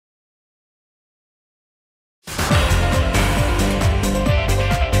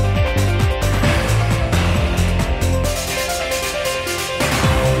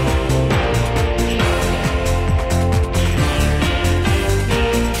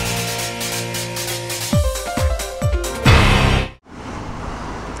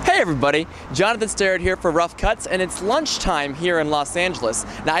everybody, Jonathan Starrett here for Ruff Cuts, and it's lunchtime here in Los Angeles.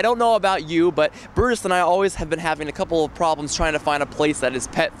 Now I don't know about you, but Brutus and I always have been having a couple of problems trying to find a place that is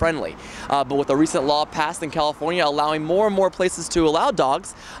pet friendly. But with a recent law passed in California allowing more and more places to allow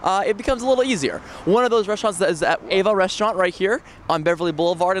dogs, it becomes a little easier. One of those restaurants is at Ava Restaurant right here on Beverly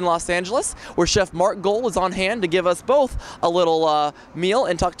Boulevard in Los Angeles, where Chef Mark Gold is on hand to give us both a little meal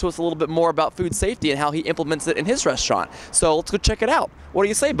and talk to us a little bit more about food safety and how he implements it in his restaurant. So let's go check it out. What do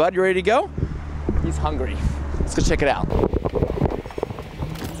you say, bud? You ready to go? He's hungry. Let's go check it out.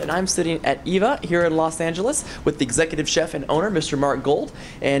 And I'm sitting at Eva here in Los Angeles with the executive chef and owner, Mr. Mark Gold.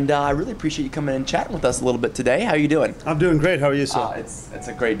 And I really appreciate you coming and chatting with us a little bit today. How are you doing? I'm doing great. How are you, sir? It's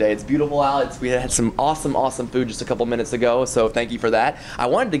a great day. It's beautiful out. We had some awesome food just a couple minutes ago, so thank you for that. I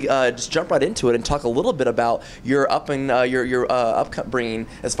wanted to just jump right into it and talk a little bit about your upbringing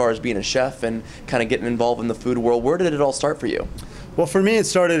as far as being a chef and kind of getting involved in the food world. Where did it all start for you? Well, for me, it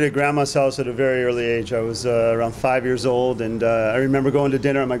started at Grandma's house at a very early age. I was around 5 years old, and I remember going to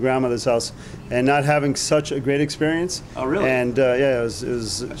dinner at my grandmother's house and not having such a great experience. Oh, really? And yeah, it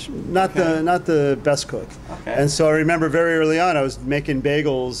was not the best cook. Okay. And so I remember very early on, I was making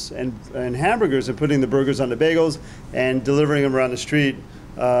bagels and hamburgers and putting the burgers on the bagels and delivering them around the street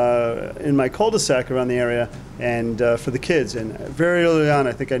in my cul-de-sac around the area and for the kids. And very early on,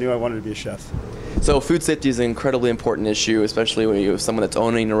 I think I knew I wanted to be a chef. So food safety is an incredibly important issue, especially when you have someone that's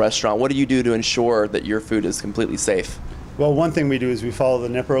owning a restaurant. What do you do to ensure that your food is completely safe? Well, one thing we do is we follow the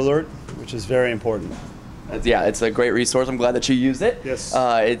nipper alert, which is very important. Yeah, it's a great resource. I'm glad that you use it. Yes.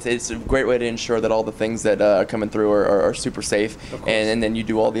 It's a great way to ensure that all the things that are coming through are super safe. And then you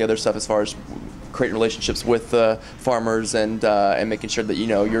do all the other stuff as far as creating relationships with farmers and making sure that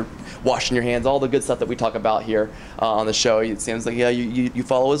you're washing your hands, all the good stuff that we talk about here on the show. It seems like you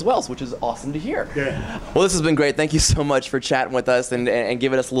follow as well, which is awesome to hear. Yeah. Well, this has been great. Thank you so much for chatting with us and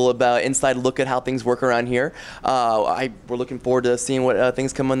giving us a little inside look at how things work around here. We're looking forward to seeing what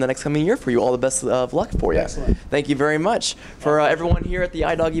things come in the next coming year for you. All the best of luck for you. Excellent. Thank you very much. For everyone here at the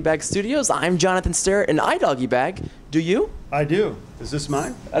iDoggiebag Studios, I'm Jonathan Starrett, and iDoggiebag. Do you? I do. Is this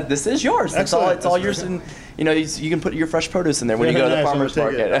mine? This is yours. Excellent. It's all yours, and you can put your fresh produce in there when you go to the farmer's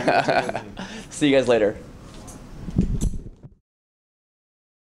market. See you guys later.